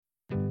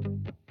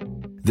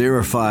There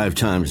are 5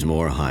 times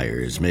more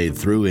hires made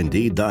through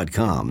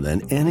Indeed.com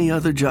than any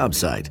other job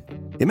site.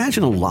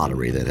 Imagine a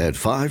lottery that had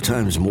 5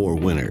 times more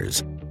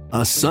winners.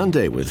 A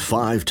Sunday with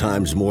 5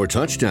 times more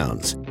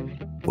touchdowns.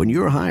 When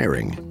you're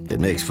hiring, it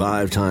makes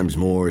 5 times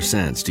more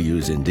sense to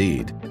use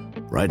Indeed.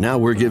 Right now,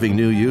 we're giving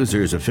new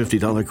users a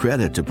 $50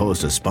 credit to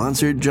post a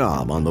sponsored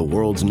job on the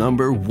world's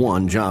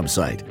 #1 job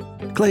site.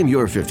 Claim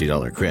your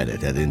 $50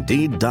 credit at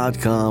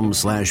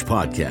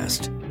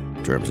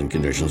Indeed.com/podcast. Terms and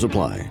conditions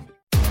apply.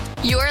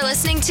 You're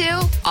listening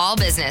to All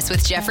Business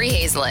with Jeffrey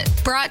Hazlett,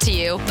 brought to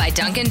you by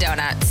Dunkin'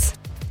 Donuts.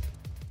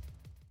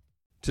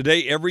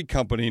 Today, every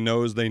company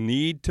knows they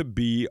need to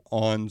be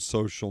on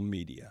social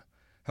media.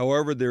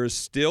 However, there is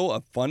still a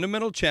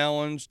fundamental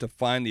challenge to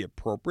find the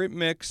appropriate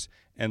mix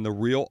and the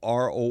real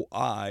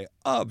ROI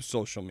of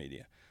social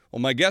media.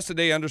 Well, my guest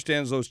today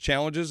understands those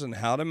challenges and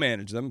how to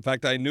manage them. In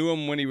fact, I knew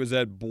him when he was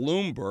at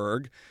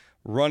Bloomberg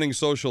running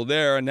social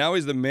there, and now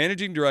he's the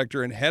managing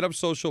director and head of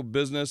social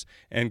business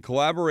and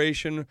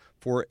collaboration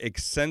for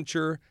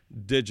Accenture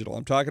Digital.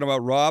 I'm talking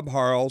about Rob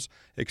Harrells.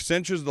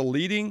 Accenture is the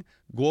leading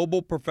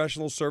global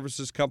professional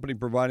services company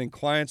providing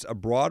clients a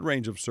broad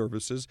range of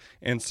services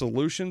and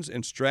solutions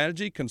in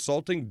strategy,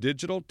 consulting,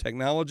 digital,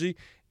 technology,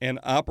 and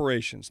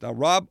operations. Now,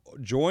 Rob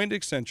joined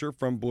Accenture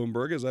from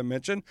Bloomberg, as I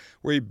mentioned,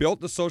 where he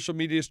built the social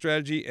media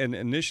strategy and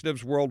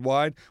initiatives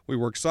worldwide. We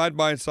worked side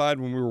by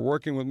side when we were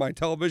working with my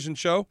television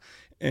show.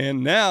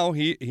 And now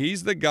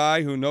he's the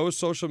guy who knows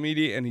social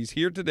media, and he's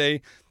here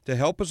today to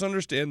help us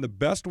understand the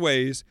best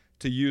ways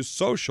to use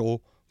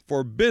social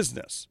for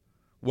business.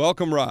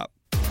 Welcome, Rob.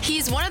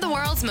 He's one of the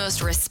world's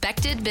most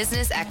respected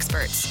business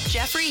experts,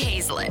 Jeffrey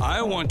Hazlett.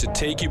 I want to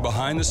take you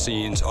behind the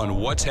scenes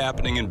on what's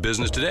happening in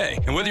business today.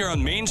 And whether you're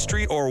on Main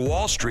Street or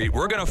Wall Street,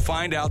 we're going to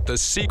find out the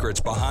secrets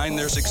behind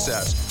their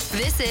success.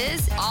 This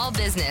is All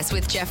Business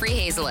with Jeffrey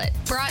Hazlett,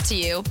 brought to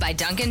you by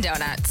Dunkin'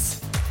 Donuts.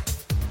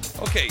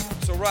 Okay,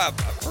 so Rob,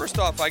 first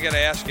off, I got to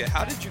ask you,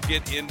 how did you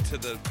get into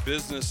the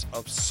business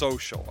of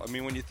social? I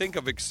mean, when you think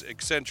of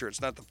Accenture,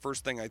 it's not the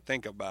first thing I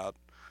think about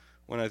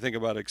when I think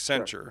about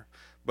Accenture. Sure.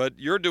 But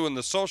you're doing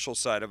the social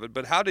side of it.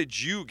 But how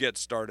did you get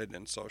started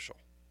in social?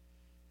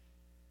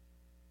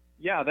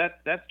 Yeah,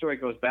 that story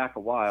goes back a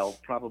while,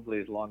 probably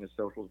as long as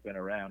social's been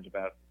around,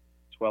 about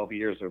 12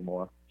 years or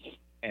more.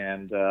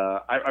 And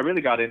I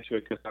really got into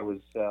it because I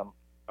was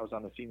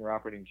on the senior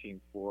operating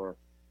team for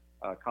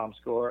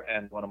Comscore,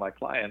 and one of my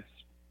clients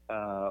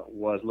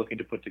was looking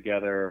to put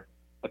together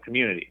a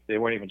community. They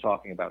weren't even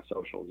talking about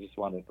social; they just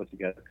wanted to put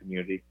together a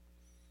community,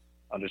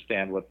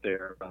 understand what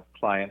their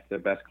clients, their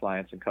best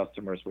clients and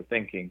customers were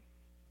thinking,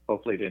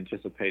 hopefully to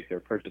anticipate their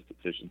purchase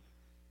decisions.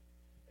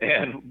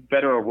 And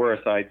better or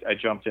worse, I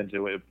jumped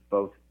into it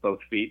both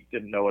feet.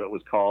 Didn't know what it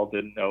was called.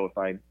 Didn't know if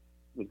I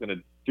was going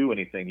to do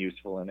anything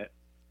useful in it.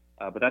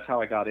 But that's how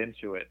I got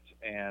into it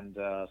and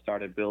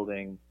started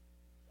building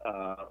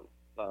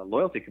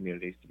loyalty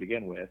communities to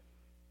begin with,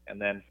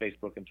 and then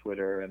Facebook and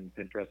Twitter and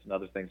Pinterest and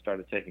other things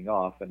started taking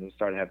off, and we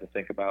started having to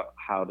think about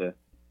how to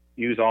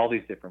use all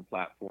these different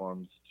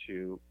platforms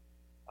to,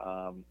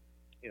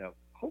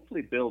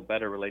 hopefully build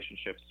better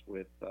relationships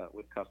with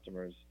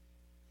customers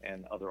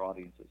and other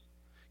audiences.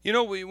 You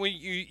know,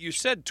 you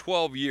said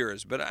 12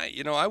 years, but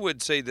I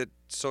would say that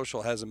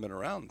social hasn't been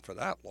around for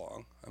that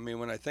long. I mean,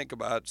 when I think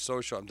about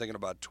social, I'm thinking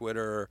about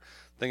Twitter,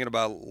 thinking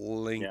about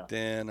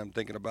LinkedIn, I'm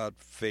thinking about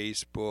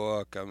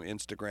Facebook,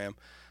 Instagram.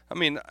 I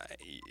mean,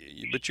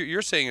 but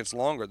you're saying it's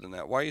longer than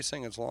that. Why are you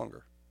saying it's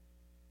longer?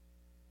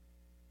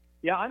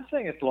 Yeah, I'm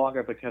saying it's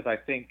longer because I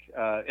think,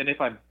 and if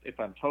I'm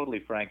totally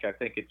frank, I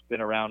think it's been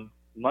around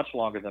much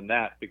longer than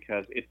that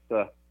because it's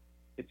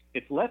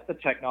less the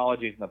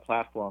technologies and the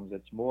platforms.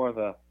 It's more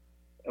the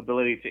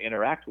ability to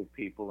interact with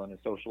people in a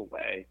social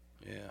way.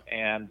 Yeah.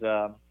 And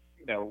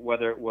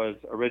whether it was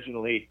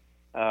originally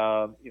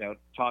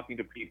talking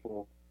to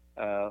people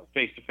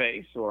face to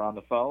face or on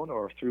the phone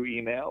or through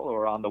email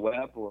or on the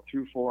web or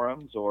through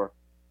forums or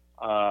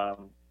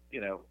on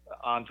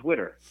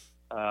Twitter.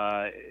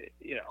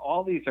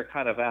 All these are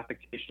kind of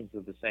applications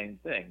of the same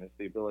thing. It's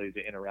the ability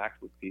to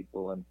interact with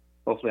people and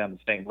hopefully on the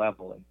same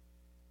level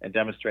and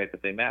demonstrate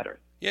that they matter.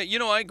 Yeah,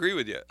 I agree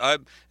with you.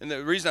 And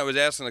the reason I was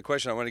asking the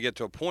question, I want to get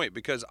to a point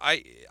because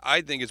I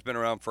think it's been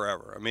around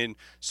forever. I mean,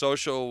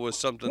 social was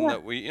something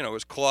that it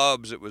was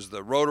clubs, it was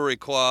the Rotary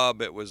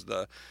Club, it was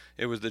the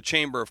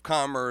Chamber of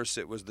Commerce,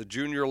 it was the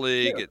Junior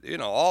League,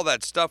 all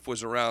that stuff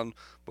was around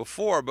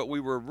before, but we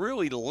were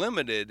really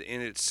limited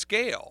in its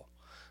scale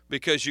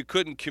because you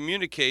couldn't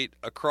communicate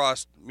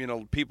across,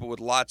 people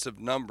with lots of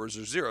numbers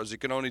or zeros. You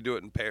can only do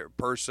it in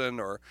person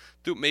or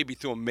maybe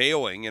through a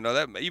mailing.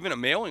 That even a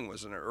mailing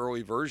was an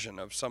early version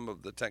of some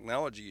of the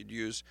technology you'd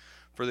use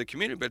for the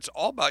community. But it's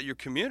all about your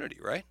community,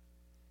 right?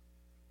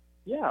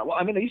 Yeah. Well,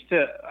 I mean,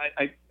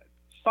 I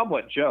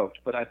somewhat joked,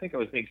 but I think I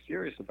was being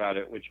serious about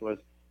it, which was,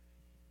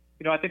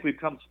 I think we've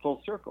come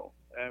full circle.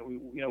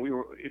 We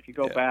were, if you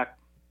go back,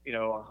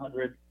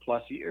 100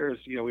 plus years,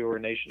 we were a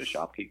nation of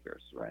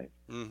shopkeepers, right?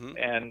 Mm-hmm.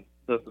 And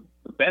the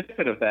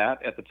benefit of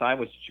that at the time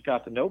was that you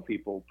got to know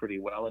people pretty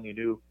well, and you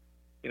knew,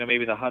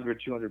 maybe the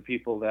 100, 200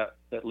 people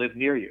that lived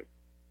near you.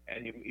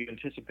 and you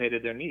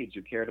anticipated their needs.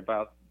 You cared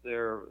about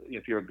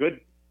if you're a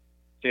good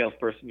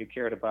salesperson, you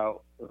cared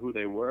about who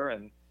they were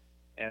and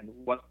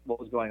what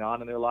was going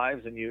on in their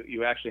lives, and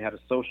you actually had a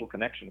social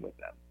connection with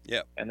them.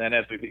 Yeah. And then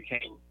as we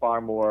became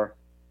far more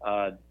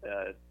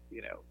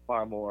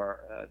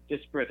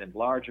disparate and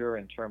larger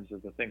in terms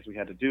of the things we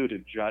had to do to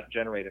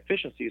generate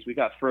efficiencies, we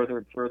got further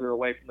and further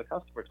away from the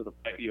customer to the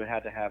point you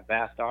had to have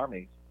vast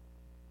armies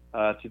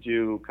to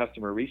do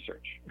customer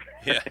research,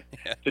 Yeah.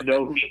 to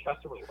know who the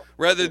customer was.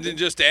 Rather than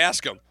just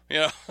ask them,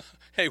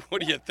 hey,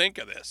 what do you think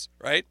of this,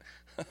 right?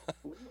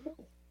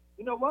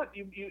 You know what,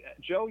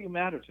 Joe, you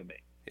matter to me.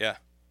 Yeah.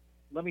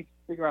 Let me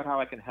figure out how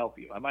I can help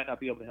you. I might not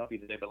be able to help you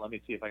today, but let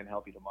me see if I can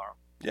help you tomorrow.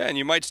 Yeah, and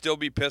you might still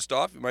be pissed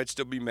off. You might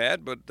still be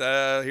mad, but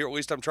here at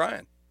least I'm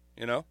trying,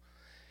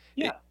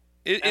 Yeah,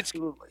 It's,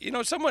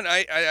 absolutely. someone,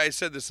 I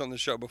said this on the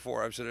show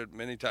before. I've said it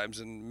many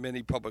times in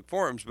many public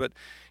forums, but,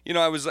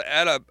 I was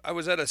at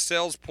a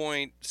Sales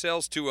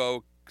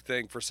 2.0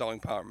 thing for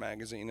Selling Power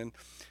magazine, and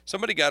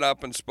somebody got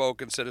up and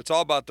spoke and said, it's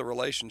all about the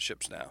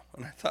relationships now.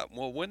 And I thought,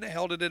 well, when the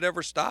hell did it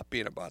ever stop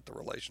being about the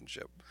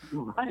relationship?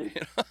 Right.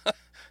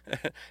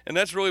 And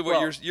that's really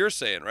what you're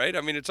saying, right?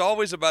 I mean, it's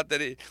always about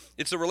that.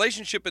 It's the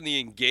relationship and the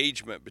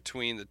engagement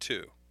between the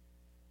two.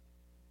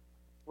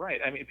 Right.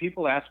 I mean,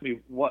 people ask me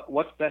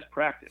what's best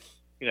practice.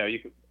 You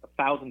could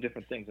 1,000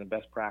 different things in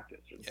best practice.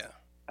 Yeah.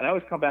 And I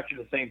always come back to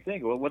the same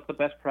thing. Well, what's the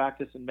best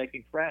practice in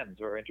making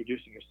friends or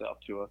introducing yourself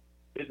to a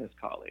business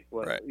colleague?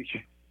 Right.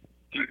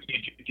 Do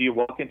you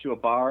walk into a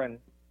bar and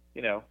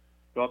go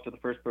up to the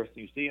first person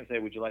you see and say,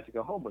 "Would you like to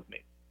go home with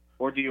me?"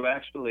 Or do you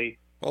actually?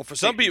 Well, for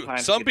some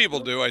people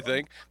do, I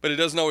think, but it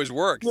doesn't always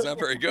work. It's not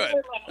very good.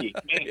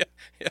 Yeah.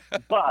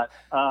 But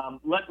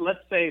let's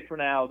say for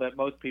now that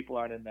most people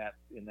aren't in that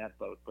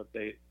boat, but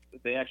they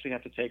actually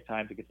have to take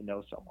time to get to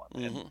know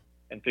someone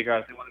and figure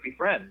out if they want to be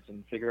friends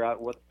and figure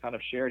out what kind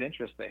of shared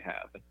interests they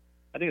have. And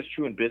I think it's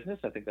true in business.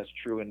 I think that's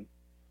true in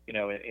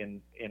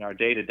our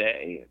day to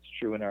day. It's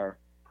true in our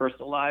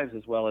personal lives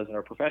as well as in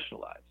our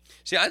professional lives.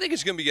 See, I think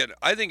it's going to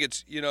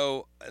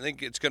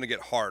get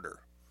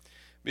harder.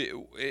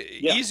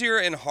 Easier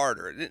and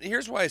harder.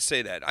 Here's why I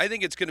say that. I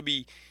think it's going to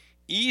be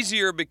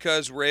easier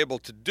because we're able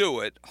to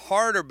do it,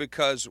 harder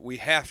because we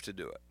have to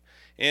do it.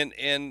 And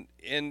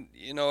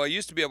I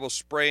used to be able to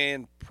spray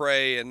and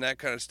pray and that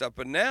kind of stuff,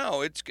 but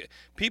now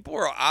people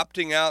are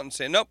opting out and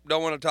saying, nope,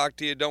 don't want to talk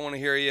to you, don't want to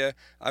hear you.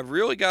 I've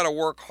really got to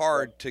work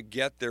hard to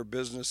get their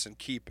business and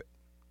keep it,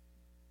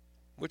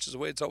 which is the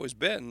way it's always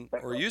been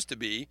or used to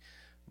be.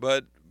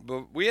 But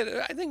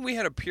I think we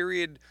had a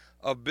period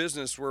of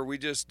business where we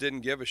just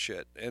didn't give a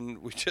shit, and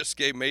we just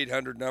gave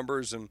 800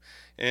 numbers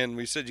and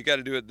we said you got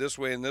to do it this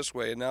way,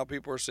 and now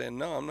people are saying,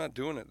 no, I'm not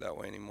doing it that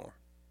way anymore.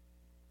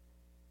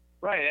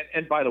 Right,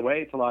 and by the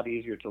way, it's a lot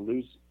easier to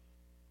lose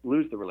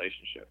the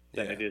relationship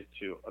than it is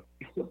to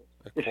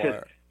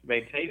acquire.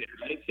 Maintain it.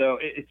 Right, so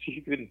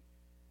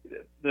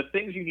the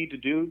things you need to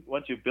do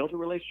once you've built a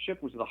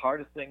relationship, which is the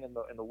hardest thing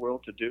in the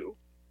world to do,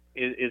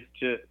 is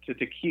to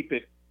keep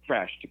it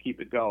fresh, to keep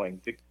it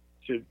going, to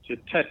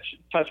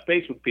touch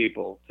base with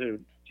people, to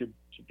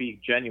be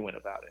genuine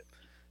about it.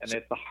 And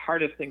it's the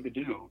hardest thing to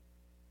do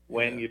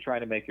when you're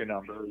trying to make your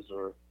numbers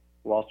or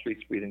Wall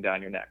Street's breathing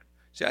down your neck.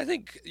 See, I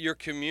think your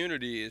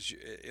community is,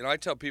 I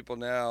tell people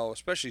now,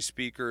 especially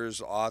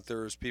speakers,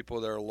 authors, people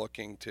that are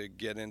looking to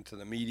get into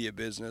the media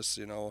business,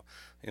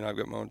 I've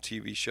got my own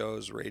TV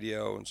shows,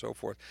 radio, and so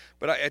forth.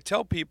 But I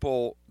tell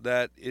people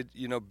that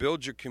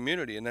build your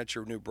community, and that's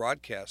your new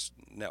broadcast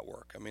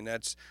network. I mean,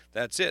 that's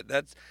it.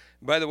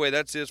 By the way,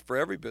 that's it for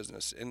every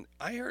business. And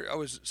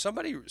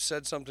somebody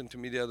said something to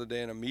me the other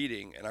day in a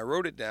meeting, and I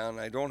wrote it down.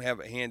 I don't have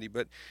it handy,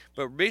 but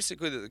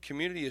basically that the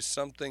community is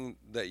something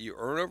that you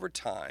earn over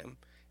time.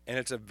 And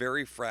it's a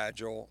very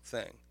fragile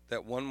thing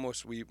that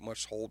we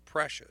must hold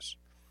precious,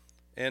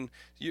 and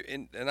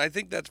I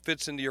think that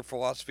fits into your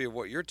philosophy of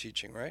what you're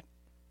teaching, right?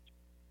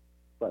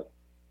 Right.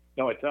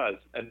 No, it does,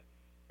 and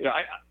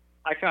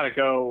I kind of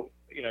go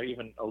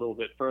even a little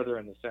bit further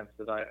in the sense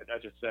that I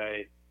just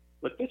say,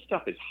 look, this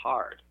stuff is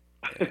hard.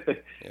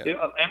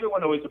 Yeah.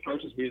 Everyone always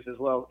approaches me and says,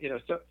 well,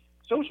 so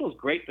social is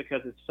great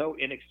because it's so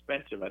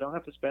inexpensive. I don't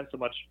have to spend so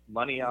much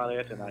money on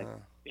it, and I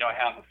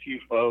have a few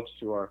folks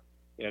who are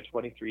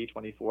 23,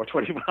 24,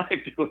 25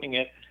 doing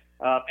it.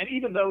 And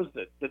even those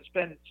that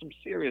spend some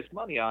serious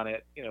money on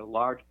it,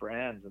 large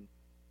brands. And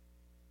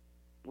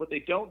what they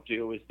don't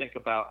do is think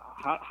about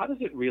how does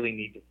it really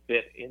need to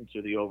fit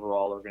into the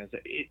overall organization.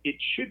 It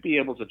should be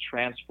able to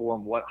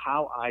transform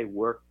how I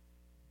work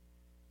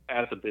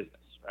as a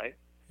business, right?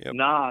 Yep.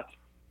 Not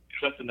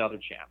just another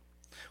channel.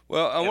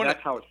 Well,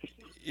 that's how it's perceived.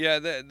 Yeah,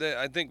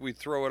 I think we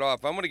throw it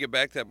off. I'm going to get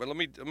back to that, but let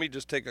me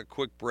just take a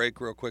quick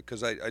break real quick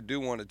because I do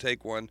want to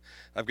take one.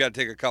 I've got to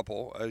take a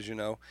couple, as you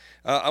know.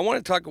 I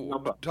want to talk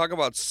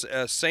about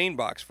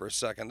SaneBox for a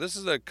second. This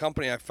is a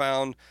company I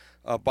found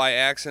by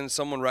accident.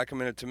 Someone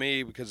recommended it to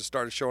me because it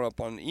started showing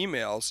up on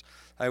emails.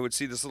 I would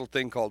see this little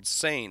thing called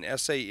Sane,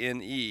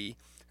 S-A-N-E,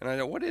 And I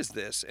know, what is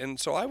this? And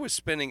so I was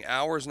spending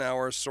hours and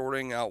hours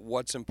sorting out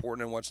what's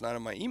important and what's not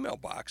in my email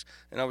box,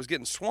 and I was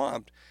getting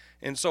swamped.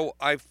 And so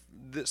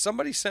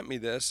somebody sent me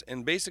this,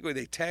 and basically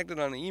they tagged it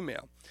on an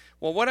email.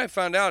 Well, what I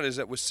found out is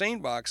that with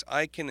SaneBox,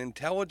 I can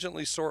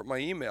intelligently sort my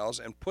emails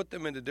and put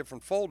them into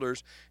different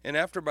folders. And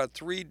after about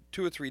 2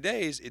 or 3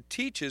 days, it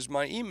teaches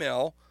my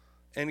email,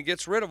 and it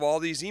gets rid of all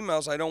these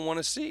emails I don't want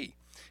to see.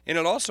 And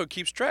it also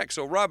keeps track.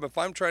 So, Rob, if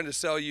I'm trying to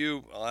sell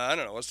you, I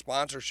don't know, a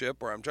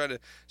sponsorship, or I'm trying to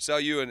sell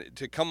you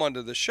to come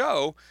onto the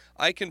show,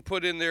 I can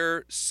put in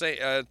there, say,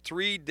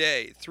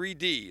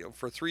 3D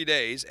for 3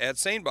 days at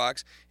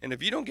SaneBox. And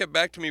if you don't get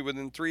back to me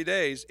within 3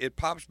 days, it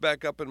pops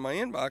back up in my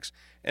inbox,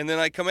 and then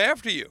I come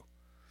after you.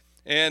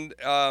 And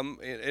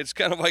it's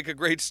kind of like a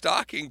great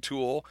stalking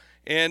tool.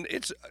 And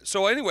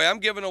so anyway, I'm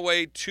giving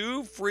away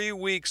 2 free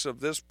weeks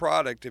of this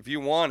product if you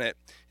want it.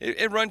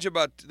 It runs you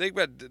about, they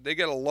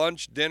got a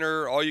lunch,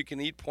 dinner, all you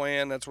can eat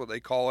plan. That's what they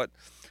call it.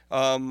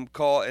 And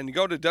go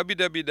to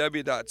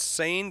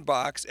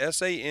www.sanebox,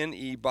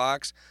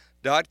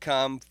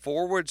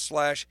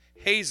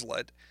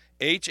 sanebox.com/Hayzlett,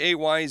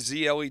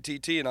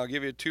 HAYZLETT, and I'll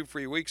give you 2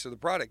 free weeks of the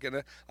product.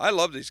 And I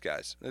love these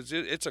guys.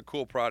 It's a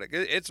cool product.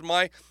 It's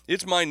my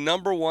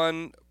number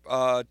one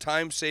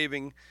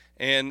time-saving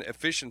and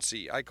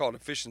efficiency. I call it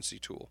efficiency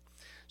tool.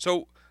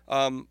 So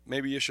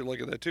maybe you should look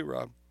at that too,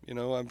 Rob. You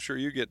know, I'm sure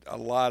you get a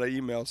lot of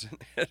emails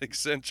at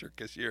Accenture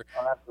because you're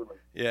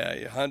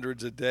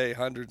hundreds a day,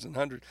 hundreds and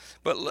hundreds.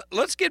 But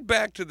let's get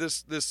back to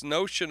this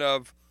notion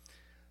of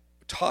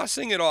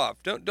tossing it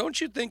off. Don't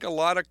you think a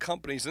lot of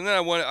companies, and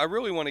then I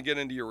really want to get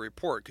into your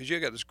report, because you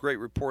got this great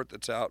report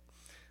that's out.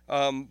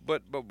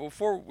 But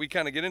before we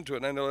kind of get into it,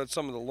 and I know that's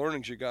some of the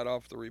learnings you got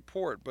off the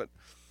report, but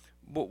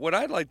what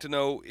I'd like to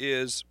know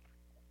is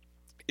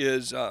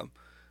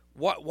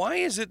why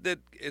is it that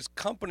as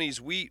companies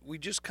we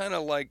just kind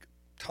of like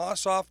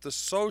toss off the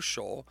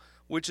social,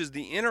 which is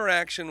the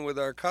interaction with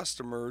our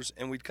customers,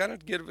 and we kind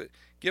of give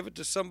it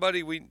to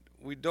somebody we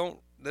don't,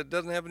 that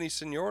doesn't have any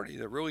seniority,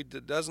 that really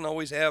doesn't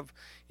always have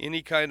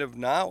any kind of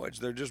knowledge.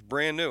 They're just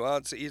brand new.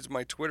 He's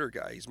my Twitter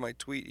guy. He's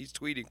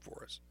tweeting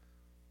for us.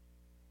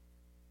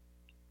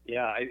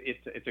 Yeah,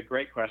 it's a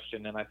great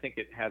question, and I think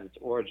it has its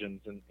origins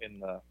in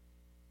the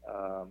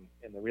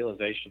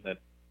realization that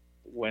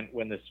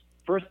when this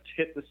first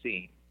hit the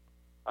scene,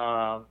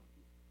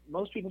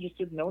 most people just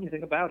didn't know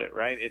anything about it,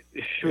 right? It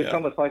was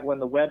almost like when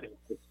the web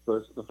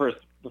was the first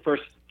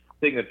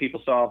thing that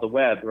people saw of the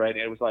web, right?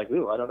 And it was like,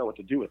 ooh, I don't know what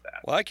to do with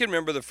that. Well, I can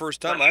remember the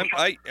first time.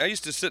 I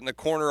used to sit in the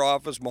corner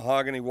office,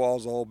 mahogany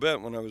walls, a whole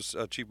bit when I was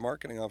chief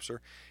marketing officer,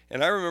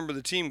 and I remember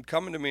the team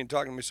coming to me and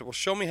talking to me, said, well,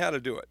 show me how to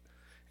do it.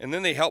 And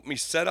then they helped me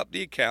set up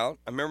the account.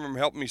 I remember them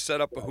helping me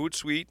set up a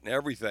Hootsuite and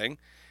everything,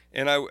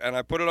 and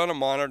I put it on a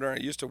monitor, and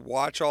I used to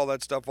watch all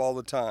that stuff all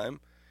the time.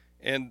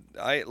 And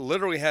I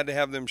literally had to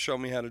have them show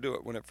me how to do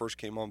it when it first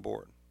came on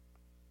board.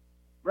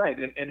 Right,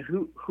 and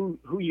who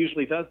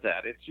usually does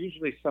that? It's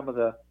usually some of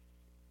the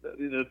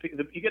you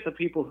get the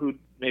people who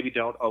maybe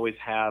don't always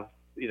have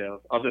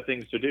other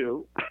things to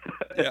do,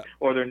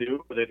 or they're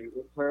new, or they're new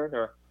intern,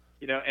 or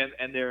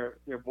and they're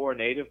more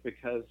native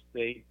because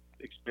they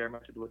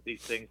experimented with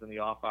these things in the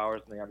off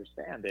hours and they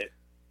understand it.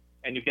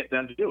 And you get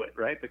them to do it,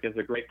 right? Because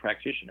they're great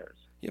practitioners.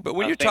 Yeah, but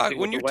when you're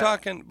talking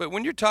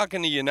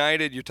to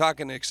United, you're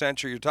talking to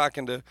Accenture, you're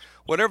talking to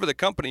whatever the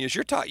company is,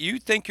 you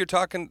think you're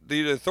talking to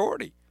the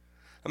authority.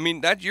 I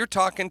mean, that you're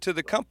talking to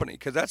the company,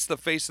 because that's the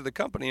face of the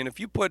company. And if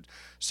you put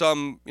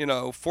some,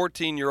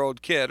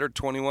 14-year-old kid or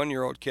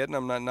 21-year-old kid, and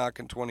I'm not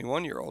knocking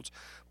 21-year-olds,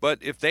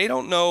 but if they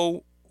don't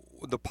know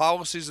the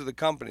policies of the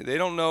company, they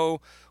don't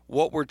know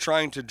what we're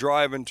trying to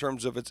drive in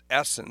terms of its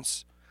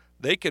essence,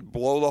 they could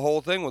blow the whole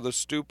thing with a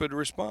stupid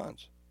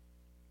response.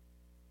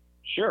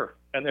 Sure,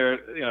 and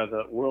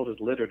the world is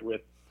littered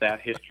with that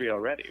history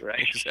already, right?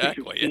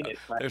 Exactly. Yeah.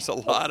 Right? There's a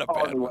lot of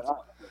bad ones.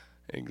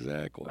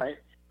 Exactly. Right,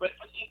 but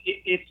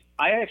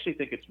I actually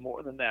think it's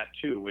more than that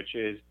too, which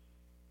is,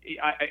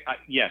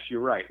 yes,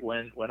 you're right.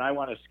 When I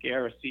want to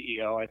scare a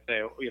CEO, I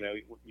say,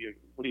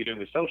 what are you doing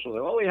with social?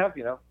 Well, we have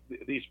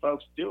these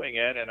folks doing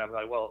it, and I'm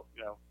like, well,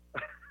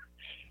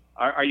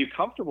 are you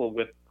comfortable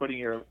with putting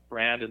your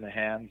brand in the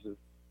hands of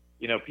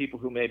people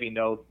who maybe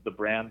know the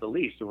brand the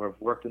least, or have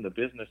worked in the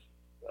business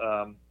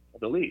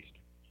the least,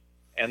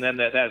 and then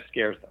that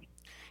scares them.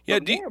 Yeah.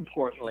 More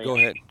importantly,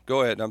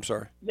 Go ahead. I'm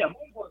sorry. Yeah.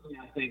 More importantly,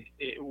 I think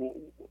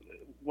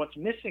what's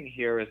missing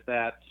here is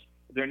that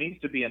there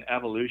needs to be an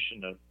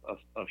evolution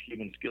of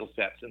human skill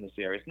sets in this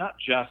area. It's not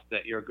just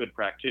that you're a good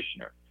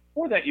practitioner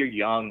or that you're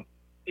young.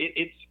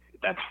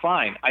 That's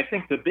fine. I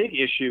think the big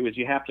issue is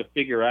you have to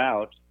figure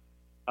out,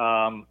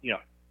 can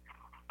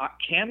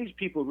these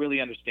people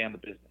really understand the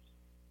business?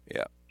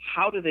 Yeah.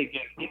 How do they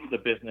get into the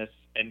business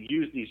and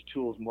use these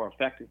tools more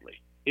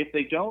effectively? If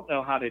they don't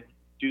know how to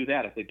do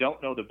that, if they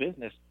don't know the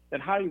business, then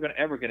how are you going to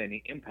ever get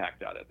any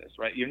impact out of this,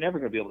 right? You're never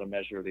going to be able to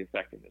measure the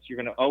effectiveness. You're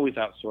going to always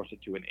outsource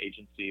it to an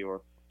agency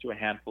or to a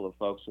handful of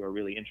folks who are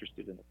really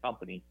interested in the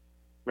company.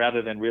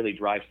 rather than really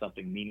drive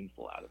something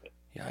meaningful out of it.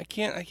 Yeah, I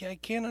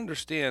can't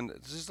understand.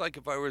 It's just like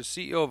if I was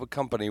CEO of a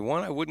company,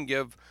 one, I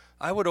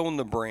would own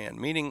the brand,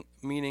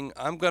 meaning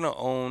I'm going to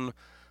own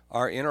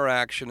our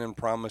interaction and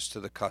promise to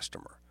the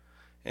customer.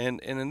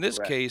 And in this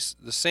case,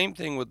 the same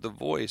thing with the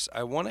voice.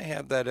 I want to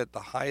have that at the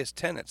highest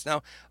tenets.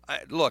 Now,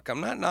 look, I'm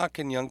not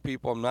knocking young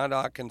people. I'm not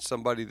knocking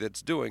somebody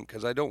that's doing,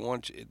 because I don't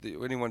want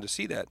anyone to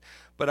see that.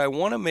 But I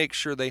want to make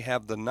sure they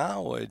have the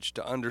knowledge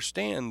to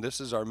understand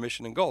this is our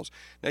mission and goals.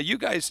 Now, you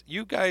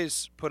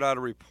guys put out a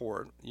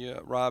report,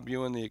 Rob,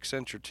 you and the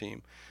Accenture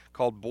team,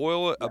 called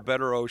Boil a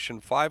Better Ocean,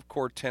 5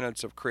 Core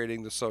Tenets of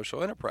Creating the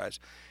Social Enterprise.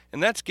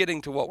 And that's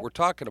getting to what we're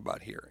talking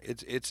about here.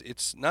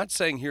 It's not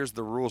saying here's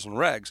the rules and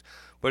regs,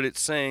 but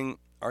it's saying,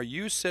 are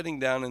you sitting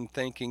down and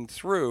thinking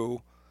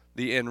through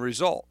the end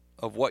result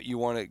of what you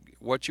want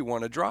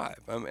to drive?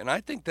 And I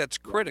think that's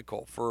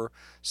critical for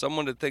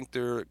someone to think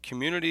their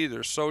community,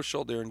 their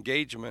social, their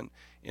engagement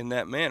in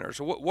that manner.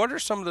 So what are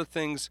some of the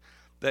things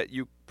that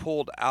you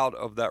pulled out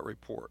of that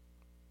report?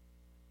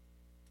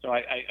 So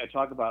I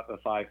talk about the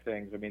 5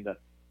 things. I mean,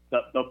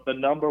 the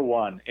number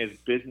one is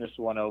Business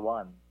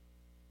 101.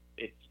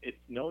 It's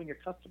knowing your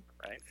customer,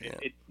 right? Yeah.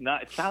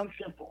 It sounds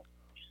simple,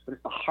 but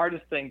it's the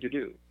hardest thing to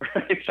do,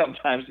 right?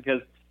 Sometimes,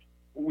 because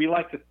we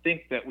like to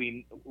think that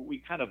we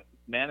kind of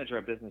manage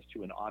our business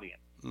to an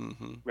audience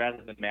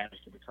rather than manage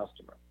to the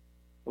customer.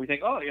 We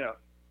think,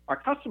 our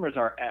customers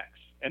are X,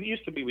 and it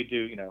used to be we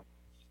do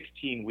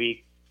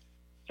 16-week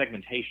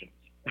segmentations,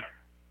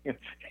 and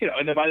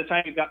then by the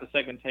time you've got the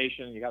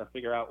segmentation, you got to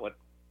figure out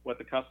what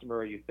the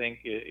customer you think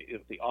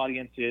is the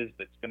audience is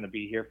that's going to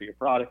be here for your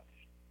product.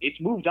 It's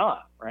moved on,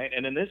 right?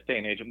 And in this day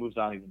and age, it moves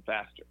on even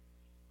faster.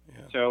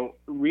 Yeah. So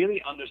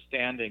really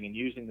understanding and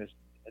using this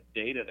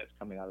data that's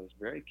coming out of this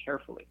very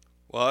carefully.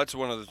 Well, that's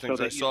one of the things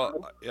I saw.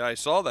 Yeah, I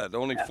saw that.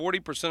 Only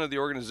 40% of the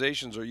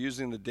organizations are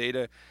using the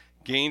data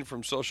gained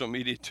from social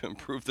media to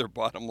improve their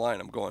bottom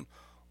line. I'm going,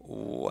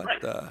 what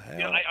the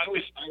hell?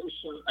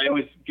 I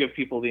always give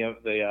people the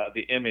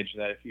image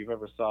that if you've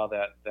ever saw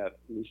that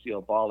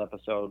Lucille Ball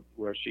episode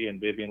where she and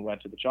Vivian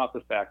went to the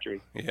chocolate factory.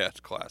 Yeah, it's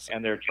classic.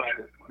 And they're trying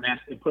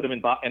to put them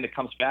in, and it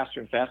comes faster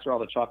and faster. All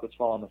the chocolates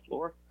fall on the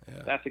floor.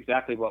 Yeah. That's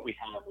exactly what we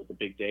have with the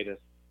big data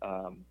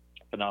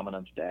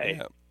phenomenon today.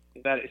 Yeah.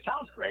 That it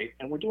sounds great,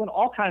 and we're doing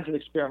all kinds of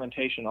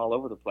experimentation all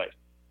over the place,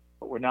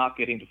 but we're not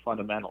getting to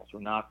fundamentals. We're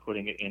not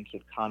putting it into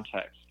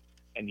context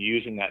and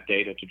using that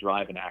data to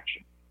drive an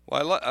action.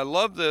 Well, I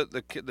love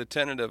the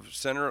tenet of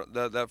center.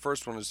 That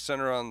first one is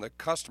center on the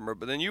customer,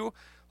 but then you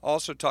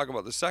also talk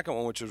about the second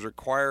one, which is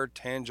require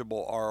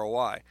tangible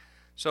ROI.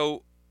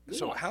 So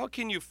how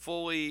can you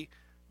fully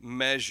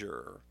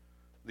measure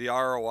the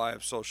ROI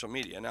of social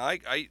media? Now,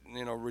 I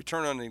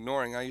return on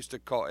ignoring. I used to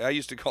call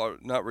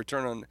it not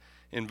return on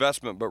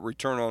investment, but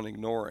return on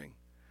ignoring.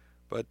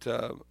 But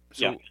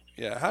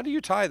how do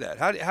you tie that?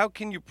 How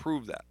can you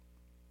prove that?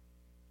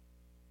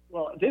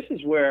 Well, this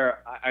is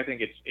where I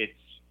think it's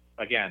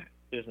again,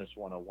 Business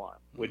 101,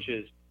 which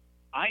is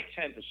I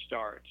tend to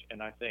start,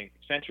 and I think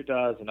Accenture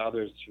does, and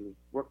others who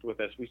worked with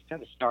us, we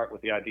tend to start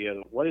with the idea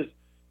of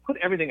put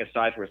everything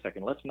aside for a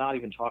second. Let's not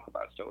even talk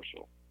about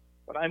social.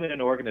 When I'm in an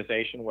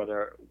organization,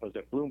 whether it was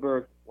at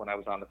Bloomberg, when I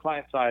was on the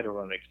client side,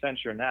 or on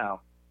Accenture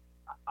now,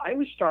 I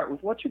would start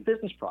with, what's your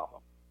business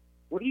problem?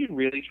 What are you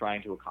really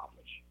trying to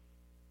accomplish?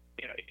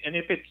 And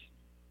if it's,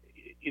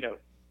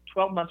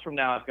 12 months from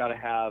now,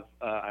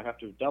 I have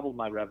to double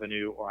my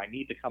revenue, or I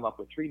need to come up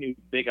with 3 new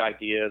big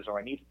ideas,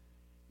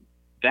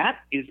 that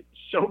is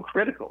so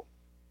critical.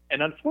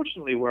 And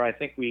unfortunately, where I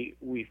think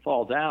we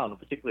fall down,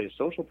 particularly as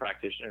social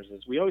practitioners,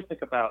 is we always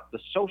think about the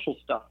social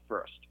stuff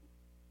first.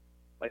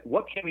 Like,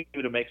 what can we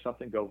do to make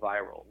something go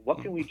viral?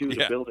 What can we do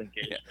to build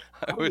engagement?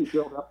 How do we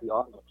build up the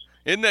audience?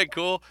 Isn't that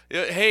cool?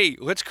 Hey,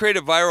 let's create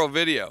a viral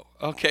video.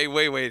 Okay,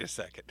 wait a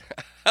second.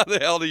 How the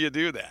hell do you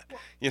do that?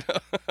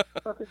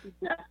 Perfect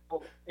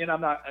example. And I'm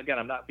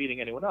not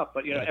beating anyone up,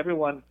 but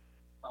everyone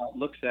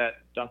looks at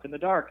Dunk in the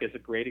Dark as a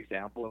great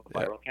example of a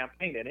viral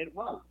campaign, and it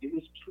was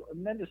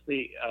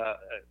tremendously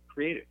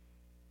creative.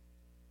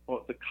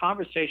 Well, the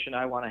conversation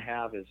I want to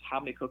have is,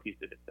 how many cookies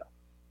did it sell?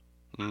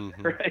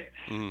 Mm-hmm. Right?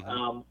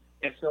 Mm-hmm.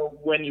 And so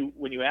when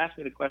you ask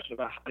me the question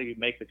about how do you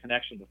make the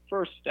connection, the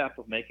first step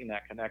of making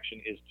that connection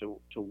is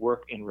to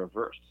work in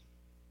reverse.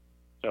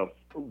 So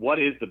what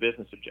is the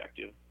business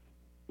objective?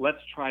 Let's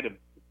try to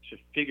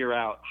figure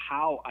out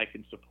how I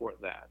can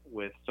support that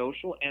with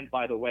social. And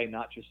by the way,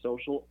 not just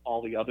social,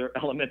 all the other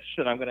elements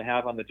that I'm going to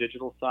have on the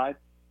digital side.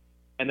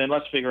 And then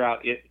let's figure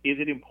out, is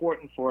it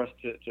important for us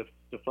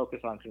to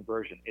focus on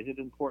conversion? Is it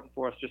important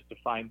for us just to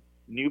find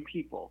new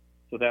people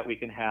so that we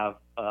can have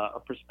a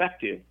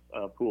prospective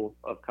pool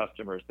of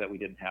customers that we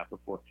didn't have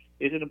before?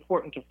 Is it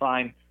important to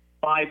find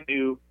 5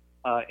 new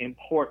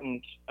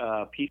important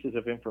pieces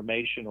of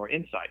information or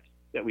insights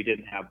that we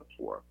didn't have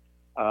before?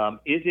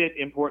 Is it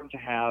important to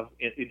have,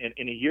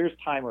 in a year's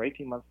time or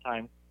 18 months'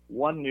 time,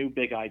 1 new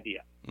big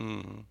idea?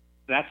 Mm-hmm.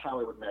 That's how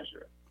I would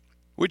measure it.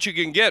 Which you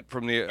can get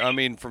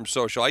from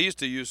social. I used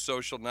to use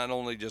social not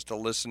only just to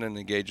listen and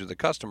engage with the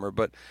customer,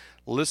 but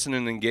listen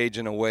and engage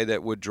in a way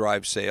that would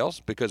drive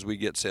sales because we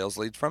get sales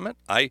leads from it.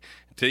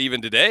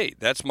 Even today,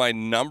 that's my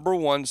number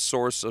one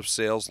source of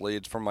sales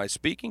leads for my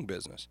speaking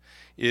business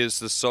is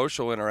the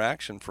social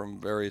interaction from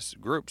various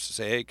groups.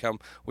 Say, hey, come,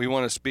 we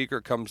want a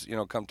speaker, come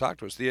talk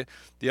to us.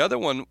 The other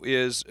one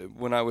is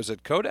when I was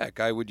at Kodak,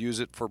 I would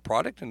use it for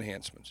product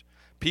enhancements.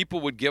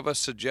 People would give us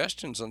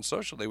suggestions on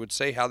social. They would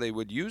say how they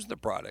would use the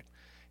product.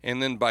 And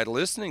then by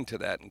listening to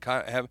that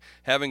and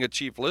having a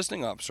chief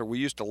listening officer, we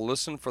used to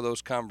listen for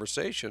those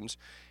conversations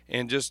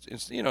and just,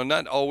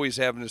 not always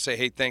having to say,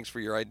 hey, thanks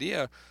for your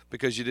idea,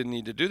 because you didn't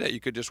need to do that.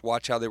 You could just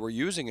watch how they were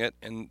using it,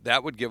 and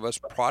that would give us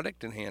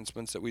product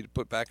enhancements that we'd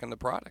put back in the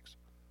products.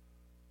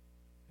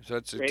 So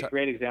it's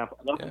great example.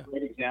 Another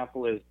great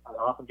example is I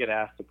often get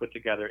asked to put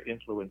together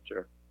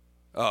influencer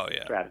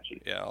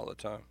strategy. Yeah, all the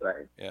time.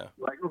 Right. Yeah.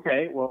 Like,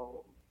 okay,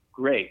 well,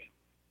 great.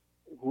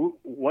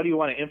 What do you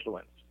want to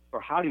influence? Or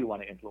how do you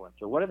want to influence?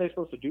 Or what are they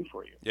supposed to do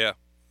for you? Yeah.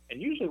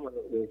 And usually what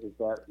it is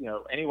that,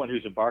 anyone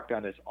who's embarked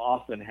on this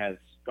often has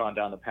gone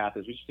down the path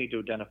is we just need to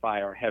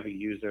identify our heavy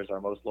users,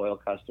 our most loyal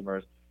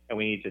customers, and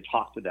we need to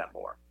talk to them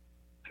more.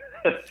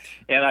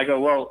 And I go,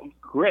 well,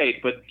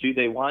 great, but do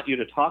they want you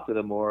to talk to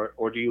them more,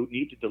 or do you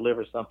need to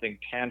deliver something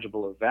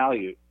tangible of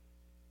value?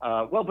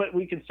 Well, but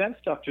we can send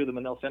stuff to them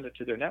and they'll send it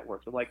to their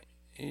networks. I'm like,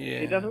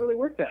 it doesn't really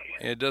work that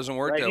way. It doesn't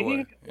work that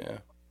way.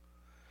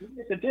 Even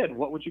if it did,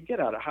 what would you get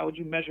out of it? How would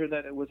you measure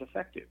that it was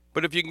effective?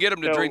 But if you can get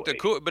them to drink the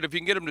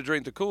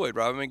Kool-Aid,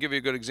 Rob, I'm going to give you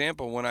a good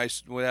example. When I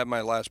had my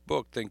last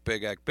book, Think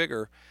Big, Act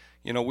Bigger,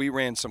 we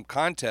ran some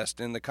contest.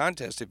 In the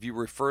contest, if you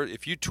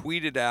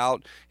tweeted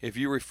out, if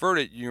you referred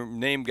it, your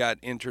name got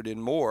entered in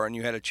more, and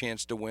you had a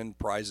chance to win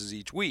prizes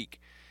each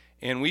week.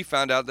 And we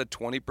found out that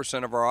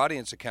 20% of our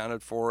audience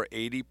accounted for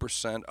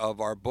 80%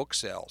 of our book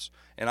sales.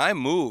 And I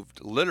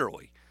moved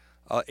literally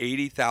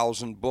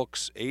 80,000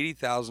 books,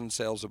 80,000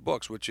 sales of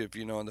books, which, if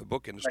you know, in the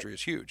book industry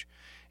is huge,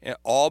 and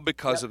all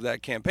because of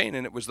that campaign.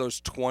 And it was those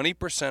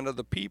 20% of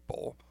the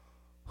people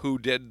who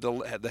did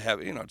had to have,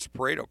 it's a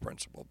Pareto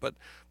principle, but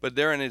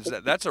therein is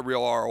that's a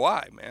real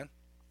ROI, man.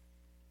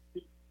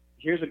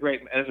 Here's a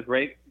great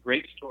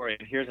story,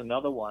 and here's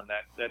another one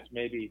that's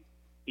maybe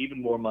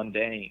even more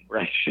mundane,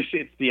 right?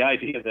 It's the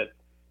idea that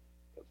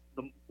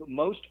the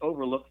most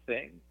overlooked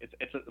thing,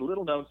 it's a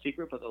little known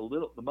secret, but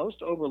the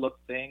most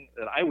overlooked thing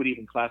that I would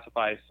even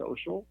classify as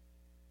social,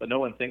 but no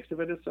one thinks of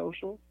it as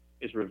social,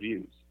 is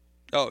reviews.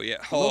 Oh yeah.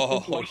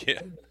 Oh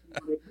yeah.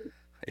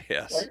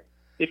 Yes. Right?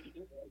 If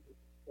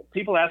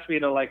people ask me,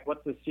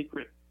 what's the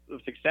secret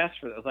of success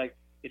for this?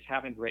 It's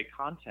having great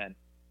content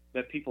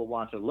that people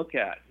want to look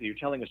at. You're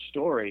telling a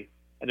story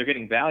and they're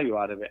getting value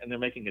out of it and they're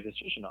making a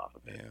decision off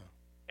of it. Yeah.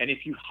 And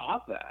if you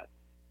have that,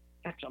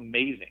 that's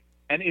amazing.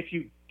 And if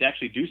you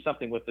actually do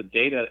something with the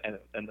data and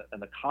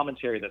the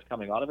commentary that's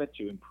coming out of it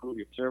to improve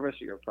your service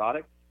or your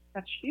product,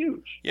 that's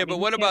huge. Yeah, but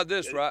what about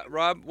this,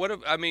 Rob?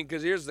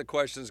 Because here's the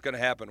question that's going to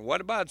happen. What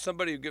about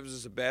somebody who gives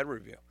us a bad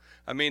review?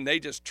 They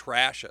just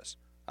trash us.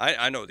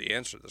 I know the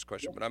answer to this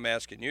question, but I'm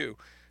asking you.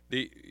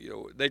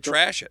 They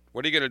trash it.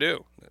 What are you going to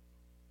do?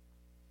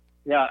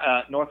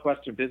 Yeah,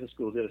 Northwestern Business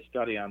School did a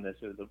study on this.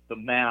 It was the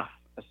math,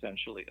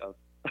 essentially, of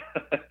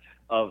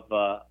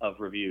of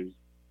reviews,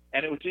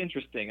 and it was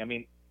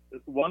interesting.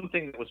 One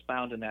thing that was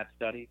found in that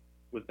study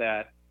was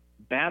that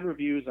bad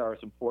reviews are as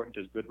important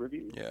as good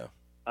reviews. Yeah.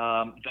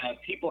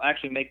 That people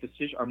actually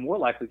are more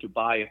likely to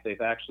buy if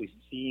they've actually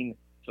seen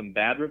some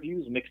bad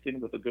reviews mixed in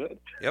with the good.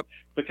 Yep.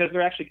 Because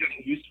they're actually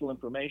getting useful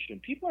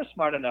information. People are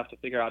smart enough to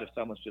figure out if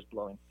someone's just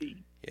blowing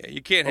steam. Yeah,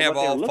 you can't have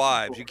all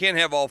fives. You can't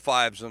have all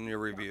fives on your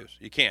reviews.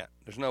 You can't.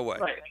 There's no way.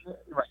 Right. You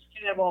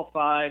can't have all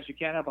fives. You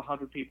can't have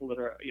 100 people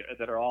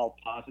that are all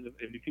positive.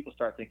 If people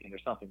start thinking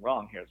there's something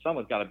wrong here,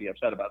 someone's got to be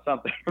upset about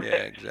something. Right? Yeah,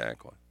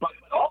 exactly. But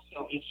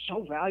also, it's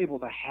so valuable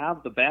to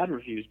have the bad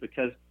reviews,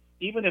 because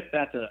even if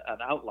that's an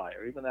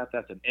outlier, even if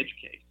that's an edge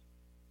case,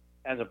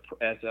 as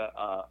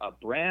a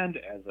brand,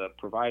 as a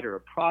provider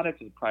of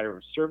product, as a provider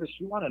of service,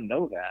 you want to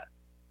know that,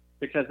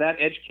 because that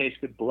edge case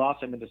could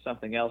blossom into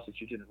something else that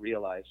you didn't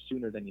realize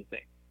sooner than you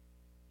think.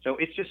 So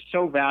it's just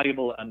so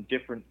valuable on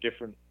different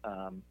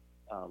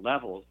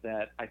levels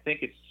that I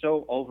think it's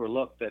so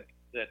overlooked that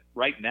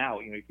right now,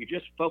 if you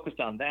just focused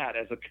on that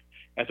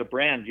as a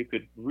brand, you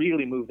could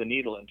really move the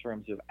needle in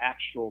terms of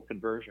actual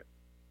conversion.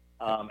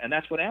 And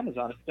that's what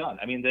Amazon has done.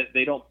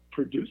 They don't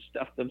produce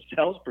stuff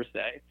themselves per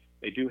se.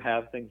 They do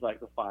have things like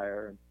the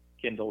Fire and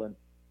Kindle,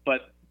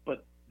 but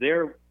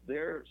their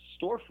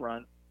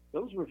storefront,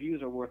 those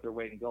reviews are worth their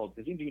weight in gold.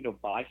 Because even if you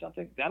buy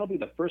something, that'll be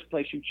the first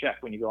place you check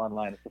when you go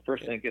online. It's the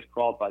first thing that gets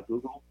crawled by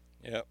Google.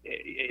 Yeah,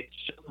 it's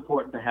so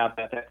important to have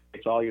that.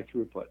 It's all your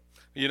throughput.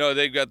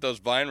 They've got those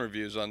Vine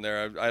reviews on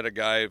there. I had a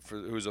guy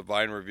who's a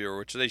Vine reviewer,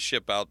 which they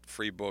ship out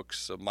free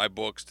books of my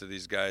books to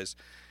these guys,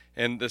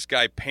 and this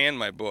guy panned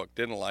my book,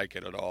 didn't like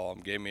it at all,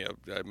 he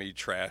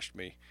trashed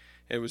me.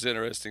 It was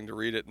interesting to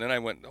read it, and then I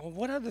went,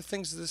 what other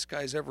things this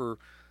guy's ever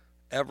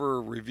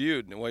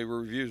reviewed? And the way he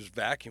reviews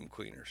vacuum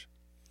cleaners.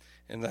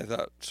 And I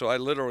thought, so I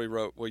literally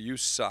wrote, well, you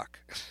suck.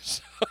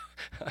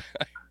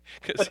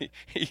 Because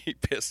he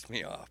pissed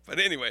me off. But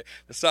anyway,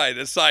 a side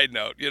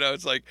note,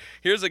 it's like,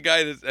 here's a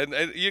guy that, and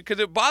because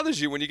it bothers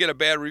you when you get a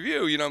bad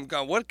review, I'm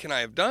going, what can I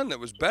have done that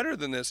was better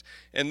than this?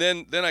 And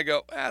then I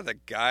go, the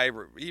guy,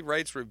 he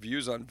writes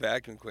reviews on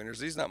vacuum cleaners.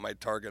 He's not my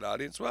target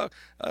audience. Well,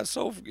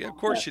 so of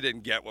course you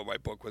didn't get what my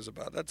book was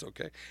about. That's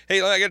okay.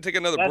 Hey, I got to take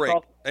another break.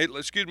 Hey,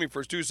 excuse me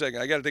for 2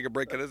 seconds. I got to take a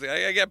break.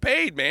 I got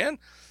paid, man.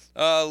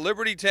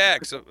 Liberty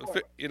Tax.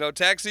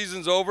 Tax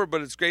season's over,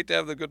 but it's great to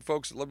have the good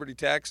folks at Liberty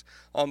Tax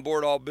on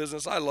board All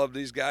Business. I love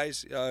these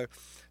guys.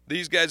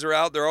 These guys are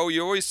out there.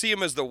 You always see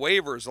them as the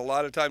waivers a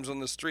lot of times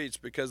on the streets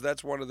because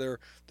that's one of their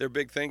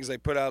big things. They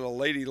put out a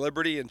Lady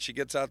Liberty, and she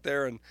gets out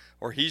there,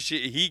 or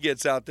he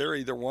gets out there,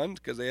 either one,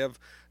 because they have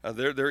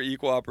their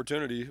equal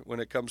opportunity when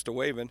it comes to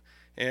waiving.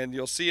 And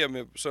you'll see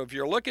them. So if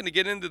you're looking to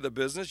get into the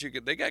business,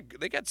 they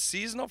got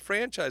seasonal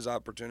franchise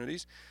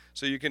opportunities.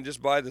 So you can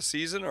just buy the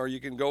season, or you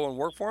can go and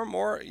work for them,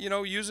 or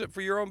use it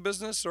for your own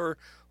business or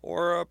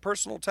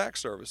personal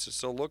tax services.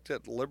 So look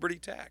at Liberty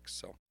Tax.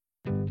 So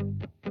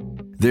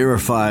there are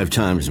 5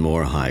 times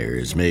more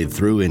hires made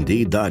through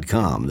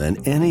Indeed.com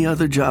than any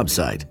other job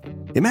site.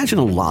 Imagine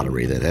a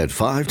lottery that had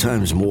 5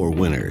 times more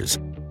winners.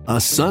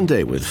 A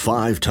Sunday with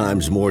 5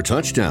 times more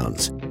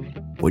touchdowns.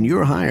 When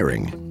you're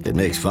hiring, it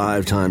makes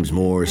 5 times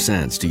more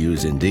sense to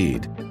use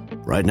Indeed.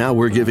 Right now,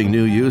 we're giving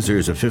new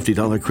users a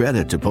 $50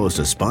 credit to post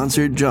a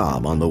sponsored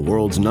job on the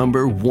world's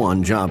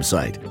 #1 job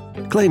site.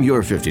 Claim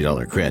your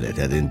 $50 credit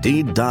at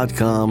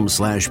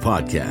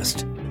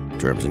Indeed.com/podcast.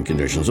 Terms and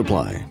conditions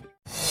apply.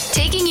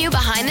 Taking you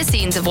behind the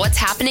scenes of what's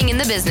happening in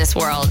the business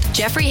world,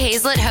 Jeffrey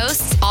Hazlett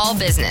hosts All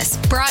Business,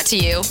 brought to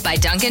you by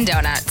Dunkin'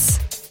 Donuts.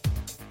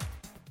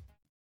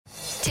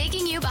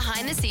 Taking you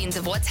behind the scenes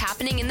of what's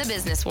happening in the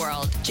business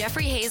world,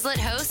 Jeffrey Hazlett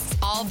hosts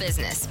All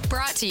Business,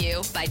 brought to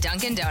you by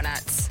Dunkin'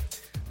 Donuts.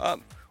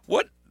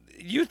 What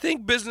you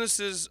think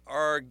businesses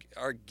are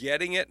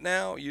getting it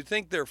now? You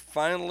think they're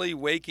finally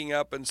waking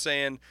up and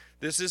saying,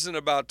 this isn't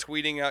about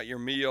tweeting out your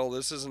meal.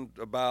 This isn't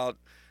about,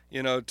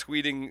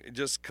 tweeting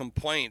just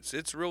complaints.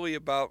 It's really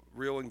about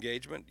real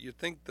engagement. You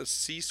think the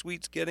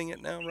C-suite's getting it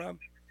now, Rob?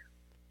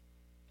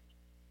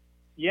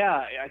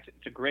 Yeah,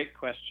 it's a great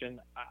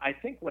question. I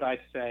think what I'd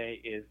say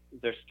is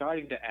they're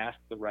starting to ask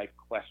the right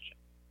question.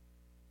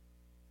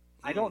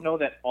 I don't know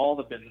that all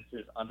the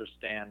businesses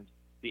understand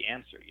the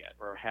answer yet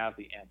or have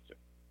the answer.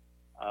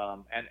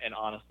 And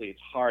honestly,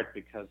 it's hard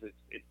because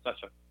it's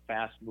such a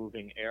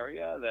fast-moving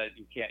area that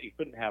you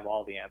couldn't have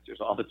all the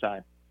answers all the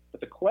time.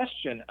 But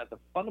the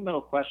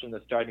fundamental question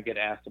that's starting to get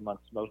asked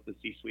amongst most of the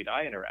C-suite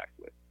I interact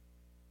with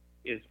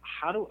is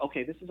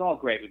this is all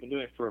great. We've been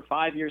doing it for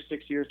 5 years,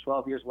 6 years,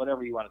 12 years,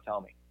 whatever you want to tell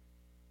me.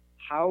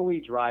 How are we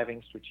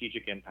driving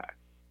strategic impact?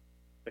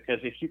 Because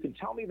if you can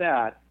tell me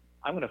that,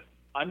 I'm going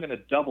to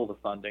double the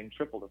funding,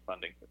 triple the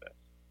funding for this.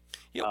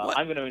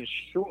 I'm going to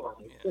ensure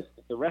that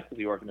the rest of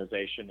the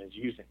organization is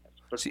using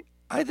this.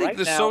 I think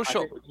the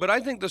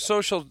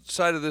social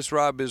side of this,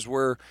 Rob, is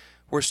where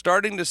we're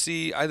starting to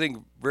see, I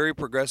think, very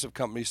progressive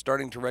companies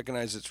starting to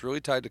recognize it's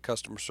really tied to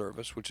customer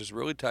service, which is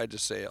really tied to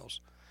sales.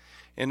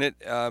 And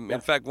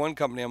in fact, one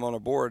company I'm on a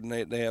board, and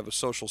they have a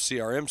social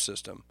CRM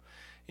system,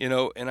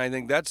 and I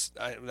think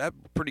that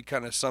pretty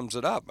kind of sums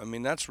it up. I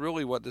mean, that's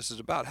really what this is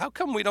about. How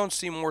come we don't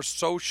see more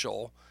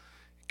social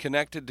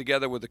connected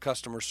together with the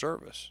customer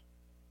service?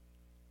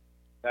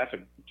 That's a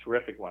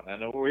terrific one.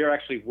 And we are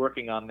actually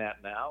working on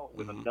that now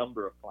with a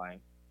number of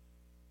clients.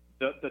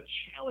 The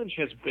challenge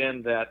has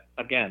been that,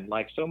 again,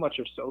 like so much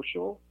of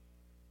social,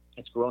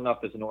 it's grown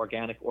up as an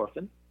organic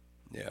orphan.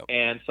 Yeah.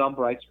 And some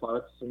bright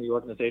sparks in the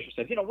organization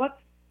said, you know what?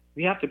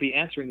 We have to be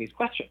answering these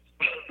questions.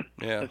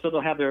 Yeah. And so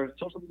they'll have their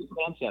social media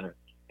command center.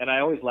 And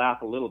I always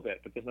laugh a little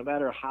bit because no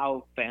matter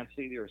how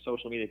fancy your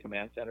social media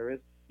command center is,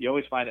 you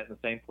always find it in the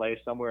same place,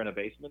 somewhere in a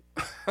basement.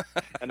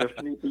 And there's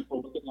 3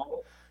 people looking at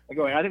it and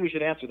going, I think we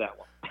should answer that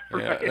one.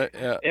 Right?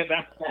 Yeah. And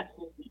that's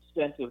the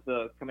extent of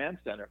the command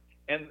center.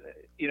 And,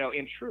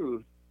 in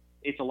truth,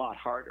 it's a lot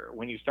harder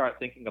when you start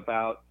thinking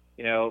about,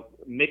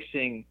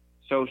 mixing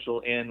social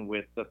in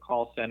with the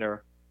call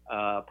center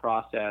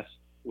process,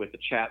 with the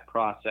chat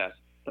process.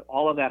 But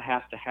all of that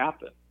has to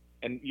happen.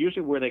 And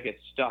usually where they get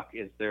stuck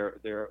is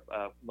their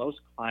most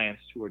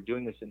clients who are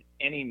doing this in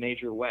any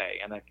major way.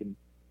 And I could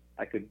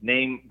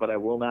name, but I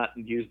will not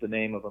use the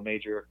name of a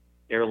major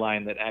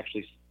airline that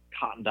actually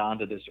cottoned on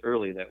to this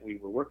early that we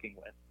were working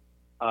with,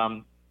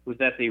 was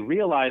that they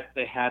realized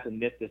they had to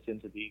knit this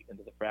into the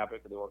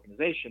fabric of the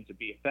organization to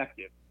be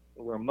effective.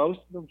 But where most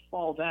of them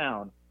fall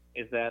down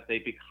is that they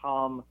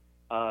become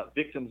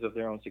victims of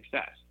their own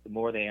success. The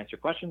more they answer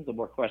questions, the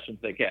more questions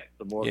they get.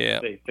 The more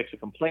they fix a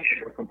complaint,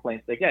 the more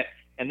complaints they get.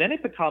 And then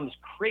it becomes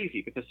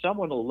crazy because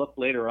someone will look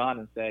later on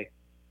and say,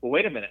 well,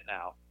 wait a minute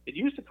now. It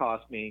used to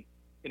cost me,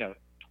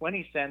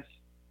 20 cents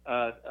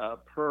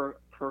per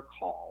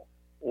call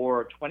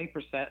or 20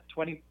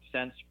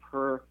 cents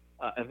per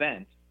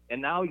event.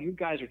 And now you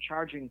guys are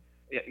charging,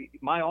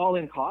 my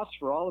all-in cost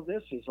for all of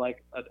this is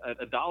like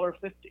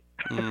 $1.50.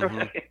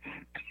 Mm-hmm.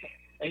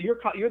 And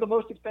you're the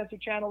most expensive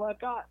channel I've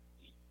got.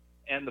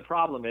 And the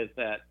problem is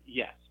that,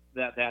 yes,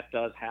 that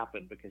does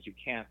happen because you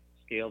can't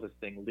scale this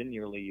thing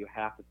linearly. You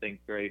have to think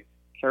very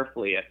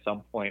carefully at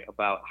some point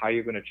about how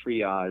you're going to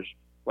triage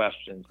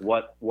questions.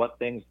 What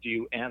things do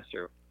you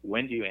answer?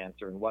 When do you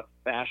answer? In what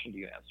fashion do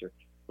you answer?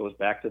 Goes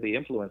back to the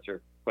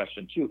influencer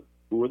question too.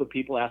 Who are the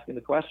people asking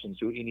the questions?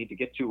 Who do you need to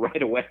get to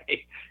right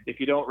away? If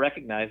you don't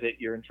recognize it,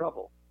 you're in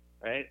trouble,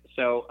 right?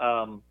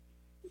 So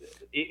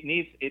it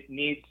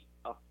needs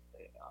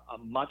a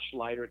much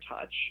lighter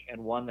touch,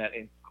 and one that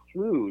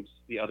includes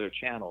the other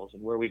channels.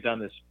 And where we've done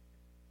this,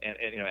 and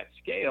at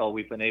scale,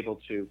 we've been able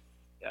to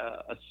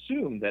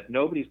assume that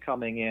nobody's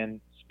coming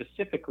in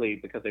specifically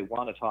because they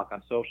want to talk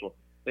on social.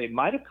 They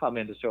might have come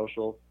into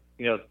social,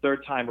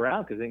 third time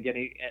around because they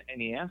didn't get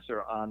any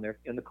answer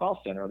in the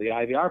call center or the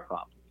IVR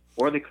prompt.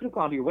 Or they could have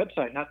gone to your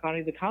website and not found any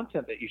of the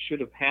content that you should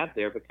have had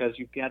there because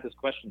you had this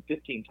question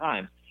 15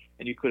 times,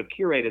 and you could have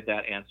curated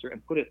that answer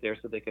and put it there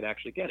so they could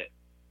actually get it.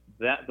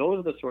 Those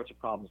are the sorts of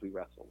problems we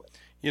wrestle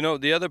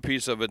with. The other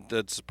piece of it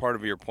that's part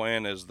of your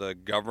plan is the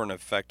govern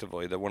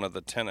effectively, one of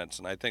the tenets,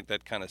 and I think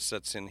that kind of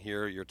sits in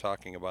here. You're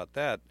talking about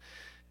that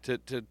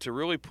to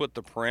really put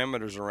the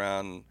parameters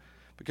around,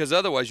 because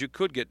otherwise you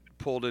could get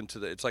pulled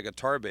into it's like a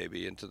tar baby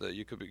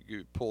you could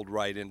be pulled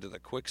right into the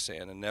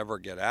quicksand and never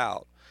get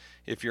out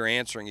if you're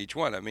answering each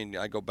one. I mean,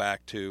 I go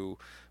back to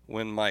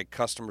when my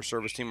customer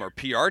service team or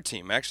PR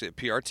team, actually a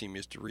PR team,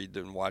 used to read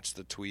and watch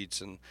the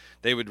tweets, and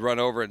they would run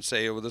over and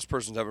say, well, this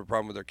person's having a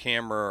problem with their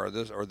camera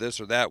or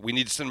this or that. We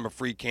need to send them a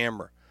free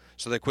camera.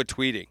 So they quit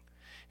tweeting.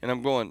 And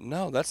I'm going,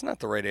 no, that's not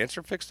the right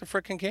answer. Fix the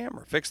frickin'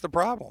 camera. Fix the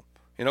problem.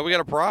 We got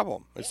a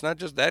problem. It's not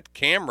just that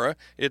camera.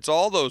 It's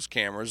all those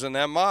cameras, and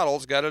that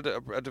model's got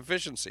a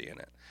deficiency in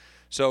it.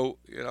 So,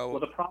 Well,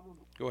 the problem...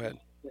 Go ahead.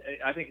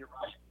 I think you're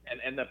right.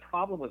 And the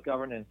problem with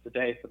governance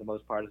today, for the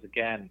most part, is,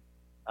 again,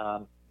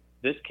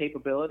 this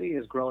capability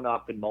has grown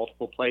up in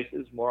multiple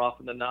places, more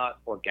often than not,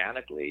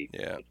 organically.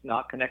 Yeah. It's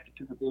not connected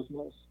to the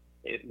business.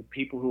 The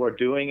people who are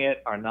doing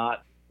it are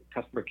not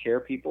customer care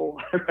people.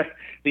 Right?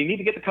 So you need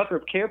to get the customer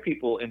care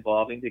people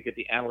involved. You need to get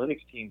the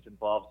analytics teams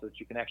involved so that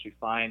you can actually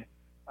find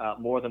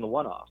more than the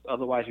one-offs.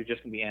 Otherwise, you're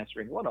just going to be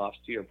answering one-offs,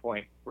 to your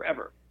point,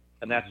 forever.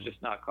 And that's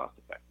just not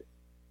cost-effective.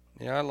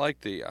 Yeah, I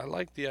like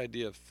the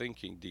idea of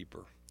thinking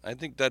deeper. I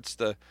think that's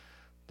the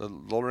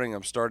learning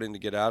I'm starting to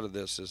get out of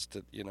this is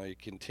that, you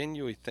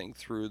continually think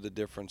through the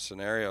different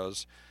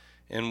scenarios.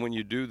 And when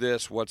you do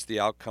this, what's the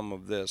outcome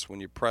of this? When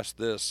you press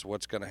this,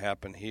 what's going to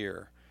happen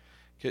here?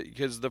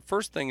 Because the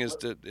first thing is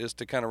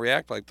to kind of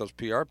react like those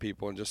PR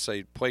people and just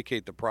say,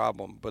 placate the